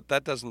problem. But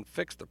that doesn't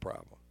fix the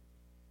problem.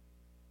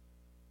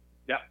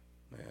 Yeah.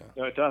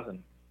 No, it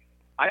doesn't.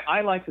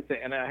 I like to think,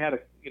 and I had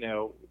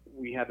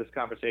we had this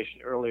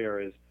conversation earlier,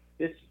 is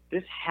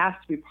this has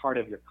to be part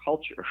of your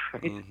culture,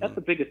 right? Mm-hmm. That's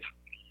the biggest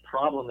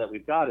problem that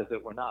we've got, is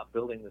that we're not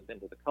building this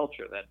into the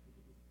culture, that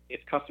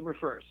it's customer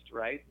first,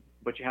 right?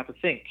 But you have to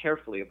think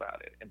carefully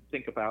about it and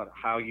think about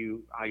how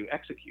you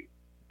execute.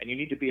 And you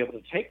need to be able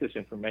to take this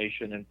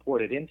information and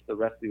port it into the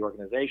rest of the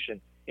organization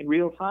in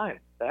real time.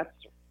 That's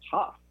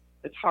tough.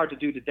 It's hard to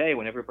do today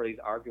when everybody's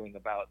arguing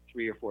about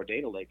 3 or 4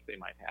 data lakes they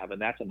might have,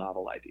 and that's a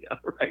novel idea,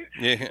 right?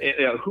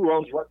 Yeah. Who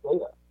owns what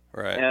data?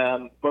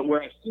 Right. But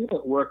where I've seen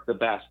it work the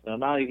best, and I'm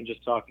not even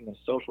just talking in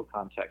social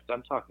context,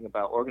 I'm talking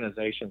about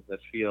organizations that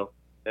feel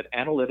that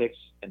analytics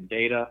and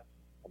data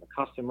and the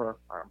customer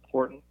are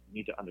important. You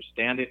need to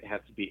understand it. It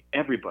has to be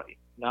everybody,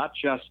 not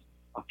just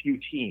a few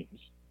teams,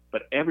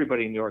 but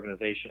everybody in the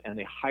organization, and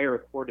they hire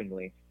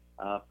accordingly.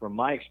 From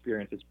my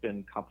experience, it's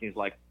been companies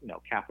like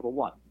Capital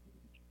One,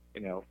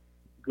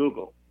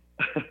 Google,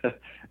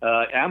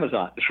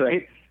 Amazon,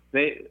 right?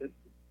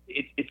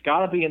 It's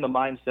got to be in the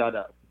mindset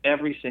of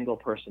every single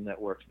person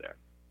that works there.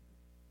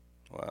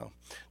 Wow.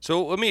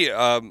 So let me,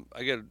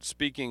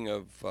 speaking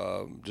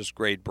of just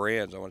great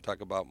brands, I want to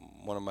talk about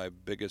one of my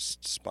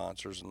biggest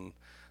sponsors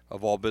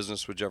of all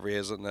business with Jeffrey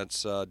Hayzlett, and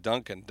that's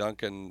Dunkin'.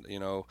 Dunkin',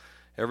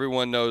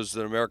 everyone knows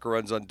that America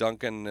runs on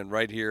Dunkin', and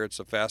right here it's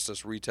the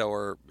fastest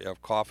retailer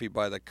of coffee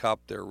by the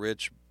cup. They're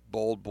rich,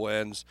 bold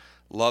blends.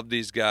 Love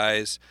these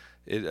guys.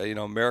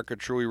 America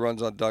truly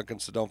runs on Dunkin',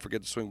 so don't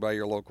forget to swing by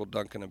your local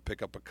Dunkin' and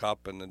pick up a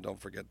cup. And then don't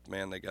forget,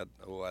 man, they got,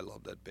 I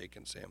love that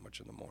bacon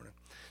sandwich in the morning.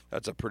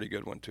 That's a pretty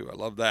good one, too. I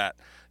love that.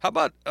 How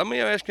about, let me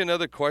ask you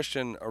another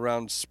question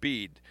around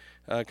speed,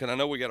 because I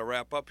know we got to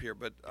wrap up here,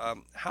 but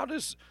how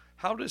does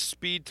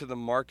speed to the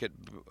market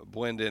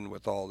blend in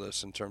with all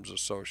this in terms of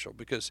social?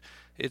 Because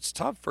it's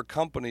tough for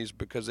companies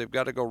because they've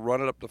got to go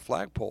run it up the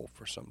flagpole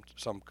for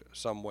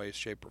some way,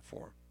 shape, or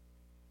form.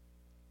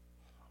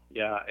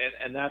 Yeah,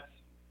 and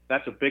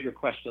that's a bigger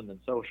question than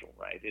social,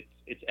 right?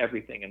 It's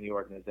everything in the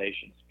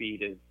organization.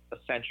 Speed is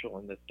essential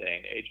in this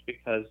day and age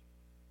because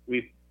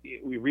we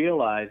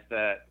realize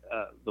that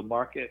the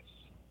markets,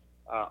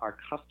 our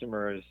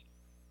customers,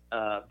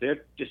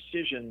 their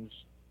decisions,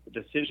 the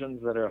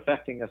decisions that are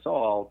affecting us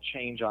all,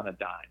 change on a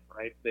dime,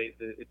 right?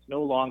 It's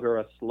no longer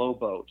a slow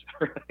boat,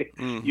 right?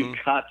 Mm-hmm. You've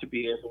got to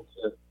be able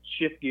to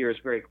shift gears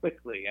very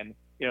quickly. And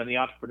in the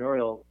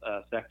entrepreneurial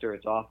sector,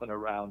 it's often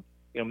around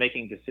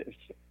making decisions,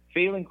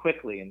 failing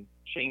quickly and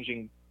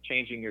changing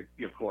changing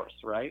your course,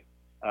 right?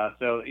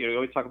 So you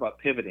always talk about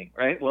pivoting,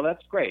 right? Well,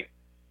 that's great.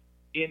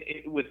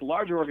 With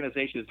larger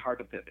organizations, it's hard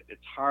to pivot.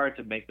 It's hard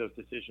to make those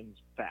decisions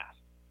fast.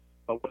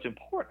 But what's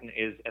important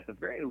is, at the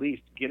very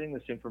least, getting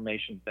this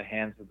information to the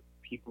hands of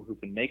people who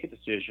can make a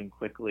decision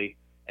quickly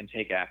and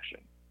take action.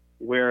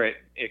 Where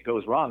it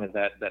goes wrong is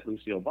that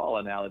Lucille Ball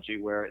analogy,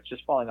 where it's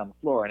just falling on the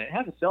floor, and it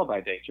has a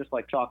sell-by date, just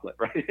like chocolate,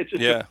 right? It's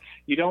just,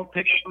 you don't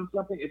pick up on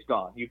something, it's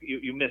gone.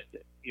 You missed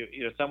it.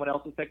 Someone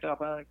else has picked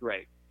up on it,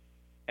 great.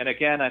 And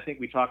again, I think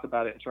we talked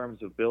about it in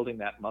terms of building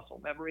that muscle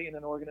memory in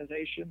an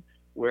organization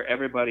where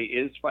everybody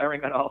is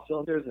firing on all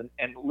cylinders,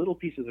 and little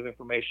pieces of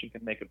information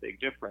can make a big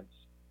difference.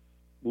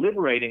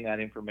 Liberating that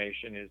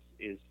information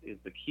is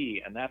the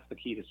key, and that's the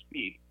key to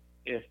speed.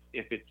 If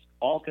it's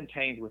all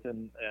contained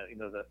within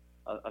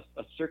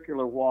a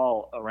circular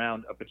wall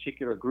around a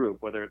particular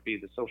group, whether it be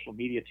the social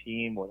media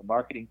team or the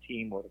marketing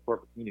team or the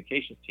corporate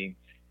communications team,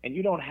 and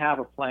you don't have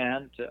a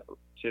plan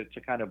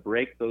to kind of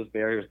break those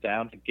barriers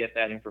down to get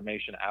that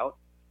information out,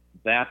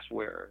 that's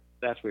where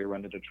you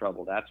run into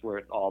trouble. That's where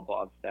it all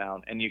bogs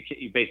down, and you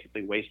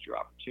basically waste your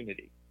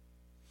opportunity.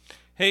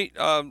 Hey,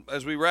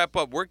 as we wrap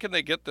up, where can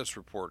they get this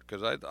report?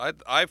 Because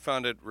I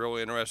found it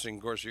really interesting.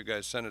 Of course, you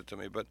guys sent it to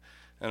me,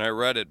 and I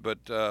read it. But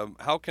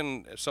how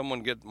can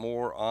someone get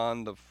more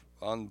on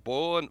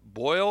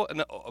Boil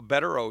and a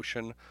Better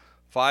Ocean,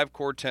 5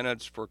 core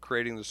tenets for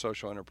creating the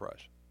social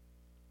enterprise?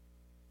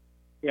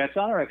 Yeah, it's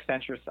on our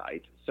Accenture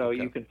site, so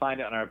you can find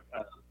it on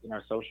in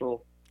our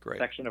social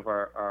section of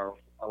our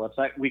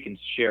website. We can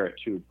share it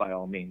too, by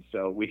all means.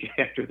 So we can,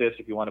 after this,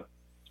 if you want to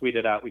tweet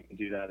it out, we can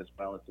do that as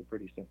well. It's a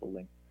pretty simple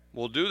link.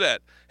 We'll do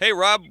that. Hey,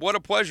 Rob, what a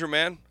pleasure,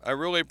 man. I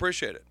really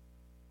appreciate it.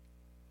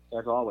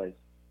 As always.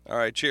 All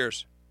right,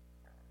 cheers.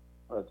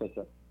 All right, take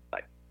care.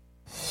 Bye.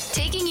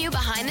 Taking you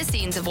behind the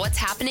scenes of what's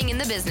happening in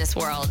the business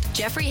world,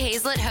 Jeffrey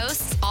Hayzlett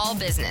hosts All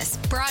Business,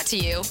 brought to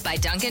you by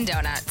Dunkin'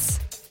 Donuts.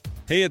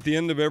 Hey, at the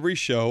end of every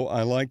show,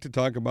 I like to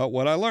talk about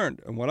what I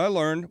learned. And what I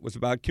learned was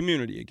about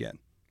community again.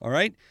 All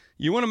right?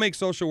 You want to make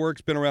social work.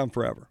 It's been around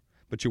forever.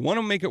 But you want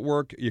to make it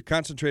work, you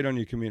concentrate on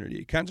your community.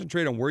 You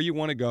concentrate on where you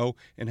want to go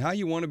and how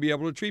you want to be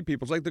able to treat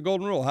people. It's like the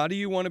golden rule. How do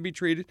you want to be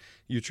treated?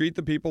 You treat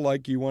the people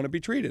like you want to be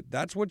treated.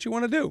 That's what you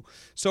want to do.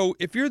 So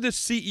if you're the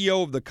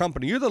CEO of the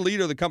company, you're the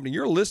leader of the company,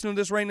 you're listening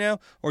to this right now,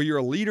 or you're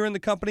a leader in the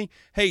company,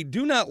 hey,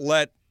 do not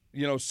let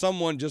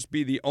someone just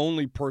be the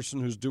only person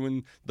who's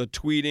doing the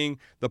tweeting,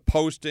 the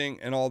posting,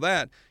 and all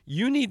that.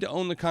 You need to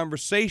own the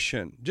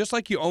conversation. Just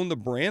like you own the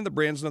brand. The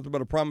brand's nothing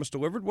but a promise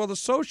delivered. Well, the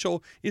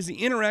social is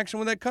the interaction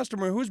with that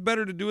customer. Who's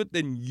better to do it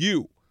than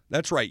you?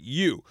 That's right,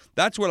 you.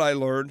 That's what I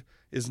learned,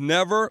 is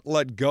never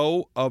let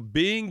go of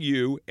being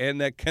you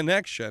and that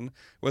connection,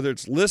 whether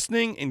it's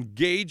listening,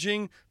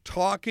 engaging,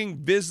 talking,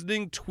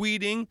 visiting,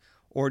 tweeting,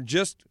 or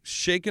just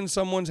shaking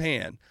someone's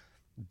hand.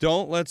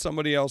 Don't let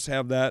somebody else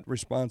have that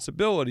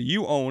responsibility.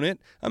 You own it.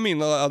 I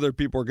mean, other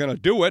people are going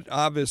to do it,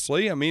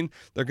 obviously. I mean,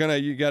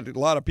 you got a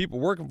lot of people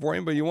working for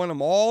you, but you want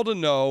them all to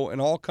know and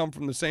all come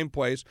from the same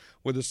place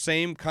with the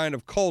same kind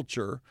of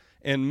culture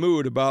and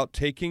mood about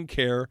taking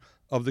care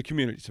of the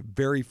community. It's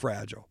very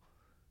fragile,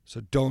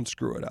 so don't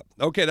screw it up.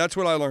 Okay, that's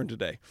what I learned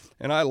today,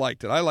 and I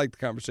liked it. I liked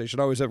the conversation.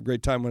 I always have a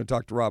great time when I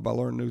talk to Rob. I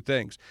learn new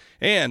things.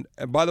 And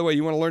by the way,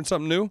 you want to learn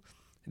something new?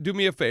 Do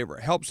me a favor.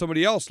 Help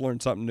somebody else learn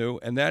something new,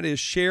 and that is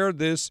share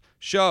this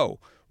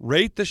show.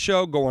 Rate the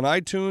show. Go on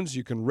iTunes.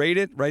 You can rate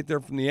it right there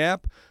from the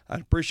app.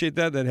 I'd appreciate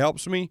that. That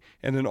helps me.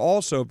 And then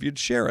also, if you'd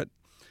share it,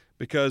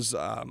 because,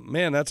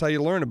 that's how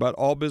you learn about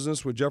All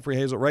Business with Jeffrey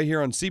Hayzlett right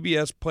here on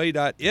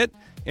CBSPlay.it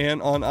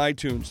and on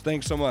iTunes.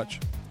 Thanks so much.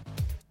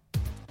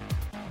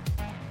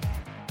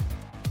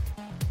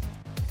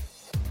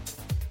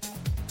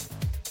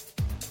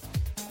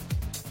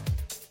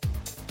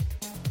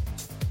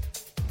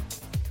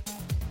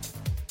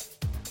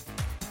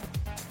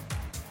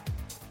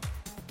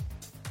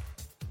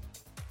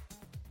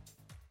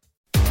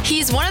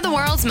 He's one of the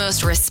world's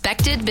most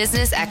respected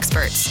business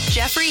experts,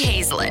 Jeffrey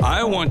Hayzlett.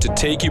 I want to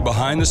take you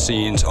behind the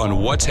scenes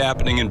on what's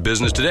happening in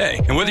business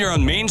today. And whether you're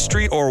on Main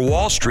Street or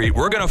Wall Street,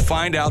 we're going to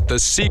find out the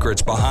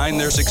secrets behind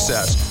their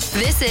success.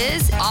 This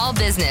is All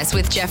Business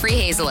with Jeffrey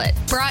Hayzlett,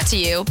 brought to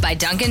you by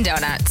Dunkin'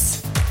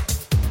 Donuts.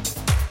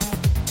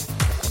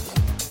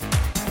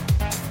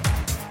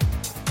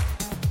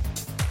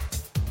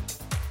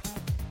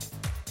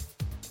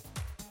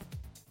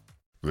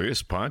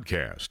 This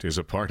podcast is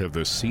a part of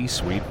the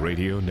C-Suite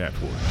Radio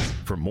Network.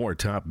 For more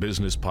top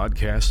business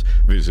podcasts,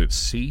 visit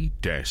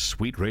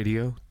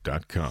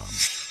c-suiteradio.com.